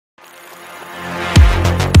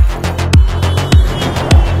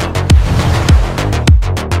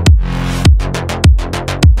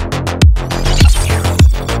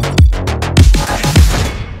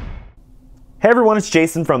everyone, it's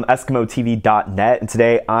Jason from EskimoTV.net, and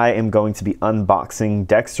today I am going to be unboxing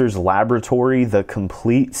Dexter's Laboratory, the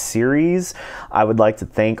complete series. I would like to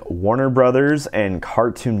thank Warner Brothers and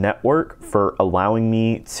Cartoon Network for allowing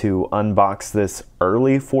me to unbox this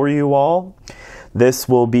early for you all. This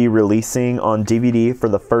will be releasing on DVD for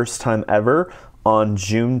the first time ever on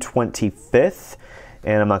June 25th.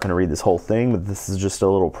 And I'm not going to read this whole thing, but this is just a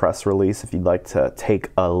little press release if you'd like to take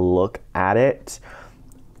a look at it.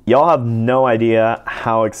 Y'all have no idea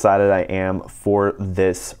how excited I am for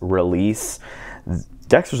this release.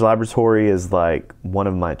 Dexter's Laboratory is like one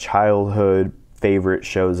of my childhood favorite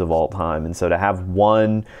shows of all time. And so to have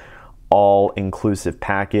one all-inclusive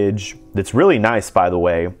package that's really nice, by the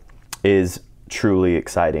way, is truly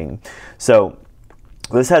exciting. So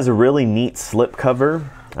this has a really neat slipcover.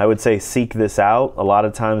 I would say seek this out. A lot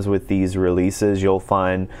of times with these releases, you'll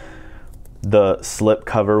find the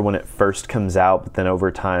slipcover when it first comes out, but then over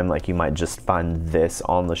time, like, you might just find this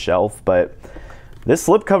on the shelf. But this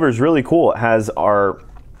slipcover is really cool. It has our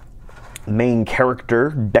main character,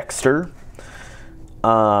 Dexter,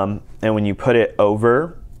 and when you put it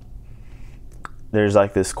over, there's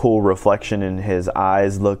like this cool reflection in his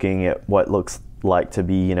eyes looking at what looks like to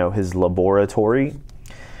be, you know, his laboratory.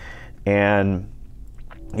 And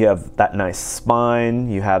you have that nice spine.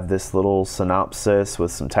 You have this little synopsis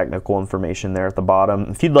with some technical information there at the bottom.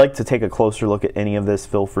 If you'd like to take a closer look at any of this,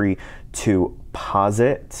 feel free to pause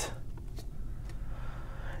it.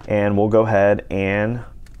 And we'll go ahead and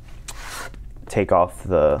take off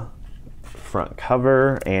the front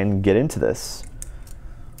cover and get into this.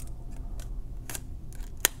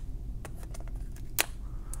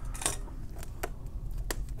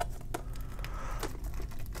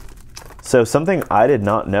 So something I did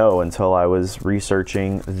not know until I was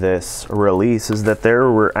researching this release is that there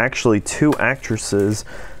were actually two actresses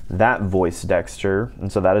that voiced Dexter, and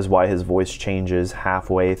so that is why his voice changes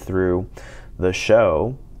halfway through the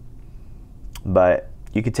show. But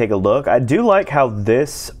you could take a look. I do like how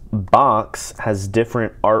this box has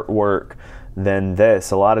different artwork than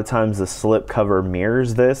this. A lot of times the slipcover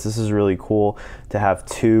mirrors this. This is really cool to have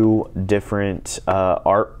two different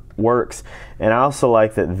artworks. And I also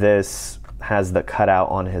like that this has the cutout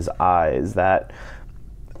on his eyes. That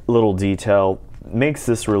little detail makes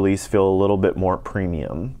this release feel a little bit more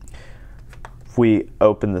premium. If we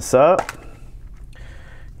open this up,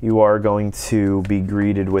 you are going to be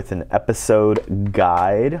greeted with an episode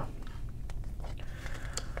guide.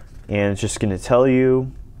 And it's just going to tell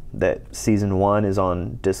you that season 1 is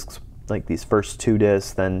on discs, like these first 2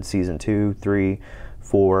 discs, then season 2, 3,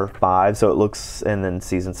 4, 5. So it looks, and then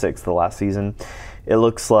season 6, the last season. It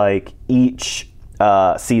looks like each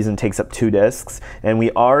season takes up 2 discs, and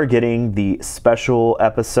we are getting the special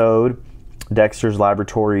episode, Dexter's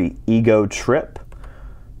Laboratory Ego Trip,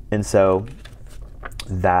 and so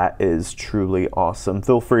that is truly awesome.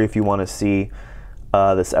 Feel free, if you want to see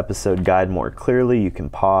this episode guide more clearly, you can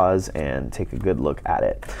pause and take a good look at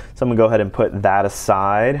it. So I'm going to go ahead and put that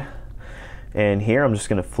aside, and here I'm just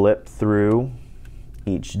going to flip through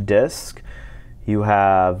each disc. You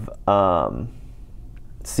have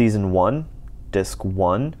season 1, disc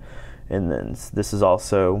 1, and then this is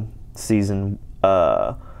also season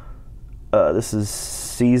this is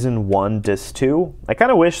season 1, disc 2. I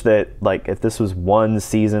kind of wish that, like, if this was one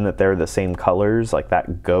season, that they're the same colors, like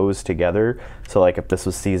that goes together. So like if this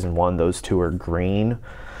was season 1, those two are green.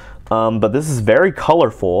 But this is very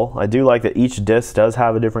colorful. I do like that each disc does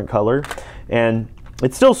have a different color, and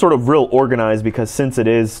it's still sort of real organized because since it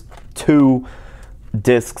is 2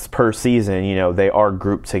 discs per season, you know, they are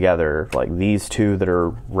grouped together. Like these 2 that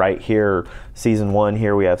are right here, season 1,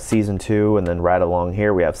 here we have season 2, and then right along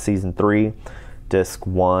here we have season 3, disc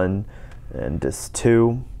 1 and disc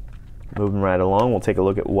 2. Moving right along, we'll take a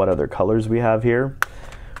look at what other colors we have here.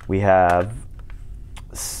 We have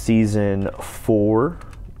season 4,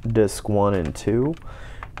 disc 1 and 2,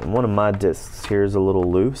 and one of my discs here is a little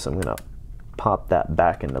loose. I'm gonna pop that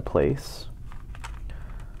back into place.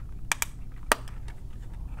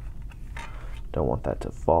 Don't want that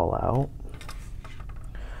to fall out.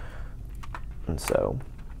 And so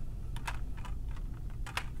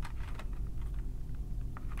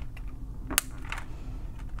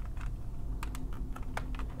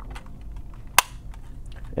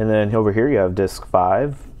and then over here you have disc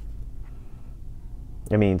 5.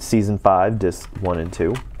 I mean season 5, disc 1 and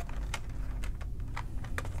 2.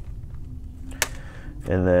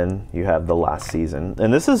 And then you have the last season.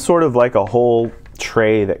 And this is sort of like a whole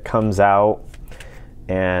tray that comes out,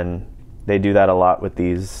 and they do that a lot with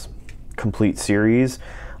these complete series.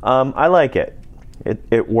 I like it.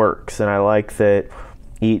 It works, and I like that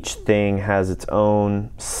each thing has its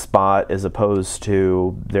own spot as opposed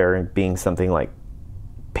to there being something like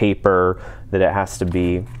paper that it has to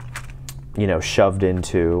be, you know, shoved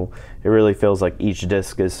into. It really feels like each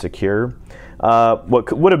disc is secure.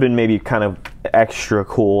 What would have been maybe kind of extra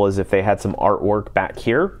cool is if they had some artwork back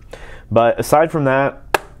here. But aside from that,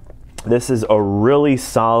 this is a really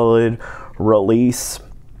solid release.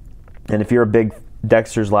 And if you're a big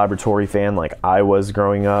Dexter's Laboratory fan like I was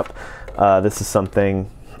growing up, this is something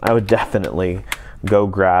I would definitely go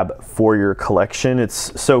grab for your collection.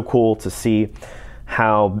 It's so cool to see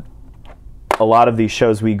how a lot of these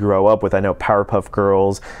shows we grow up with, I know Powerpuff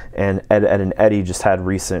Girls and Ed, Edd and Eddy just had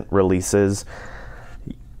recent releases.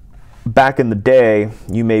 Back in the day,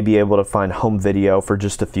 you may be able to find home video for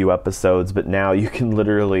just a few episodes, but now you can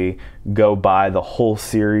literally go buy the whole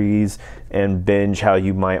series and binge how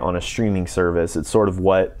you might on a streaming service. It's sort of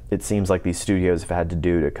what it seems like these studios have had to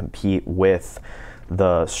do to compete with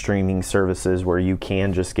the streaming services where you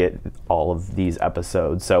can just get all of these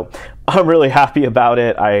episodes. So I'm really happy about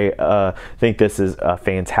it. I think this is a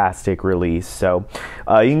fantastic release. So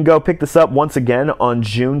you can go pick this up once again on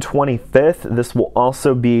June 25th. This will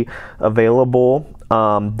also be available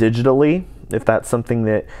digitally if that's something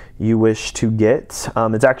that you wish to get.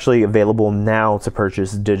 It's actually available now to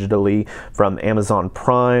purchase digitally from Amazon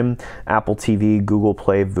Prime, Apple TV, Google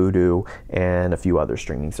Play, Vudu, and a few other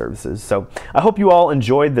streaming services. So I hope you all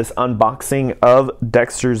enjoyed this unboxing of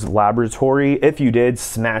Dexter's Laboratory. If you did,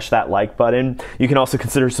 smash that like button. You can also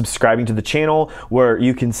consider subscribing to the channel where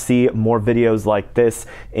you can see more videos like this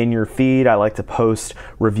in your feed. I like to post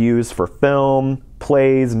reviews for film,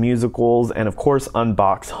 plays, musicals, and of course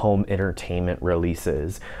unbox home entertainment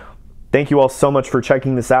releases. Thank you all so much for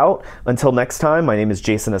checking this out. Until next time, my name is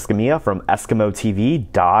Jason Escamilla from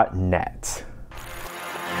EskimoTV.net.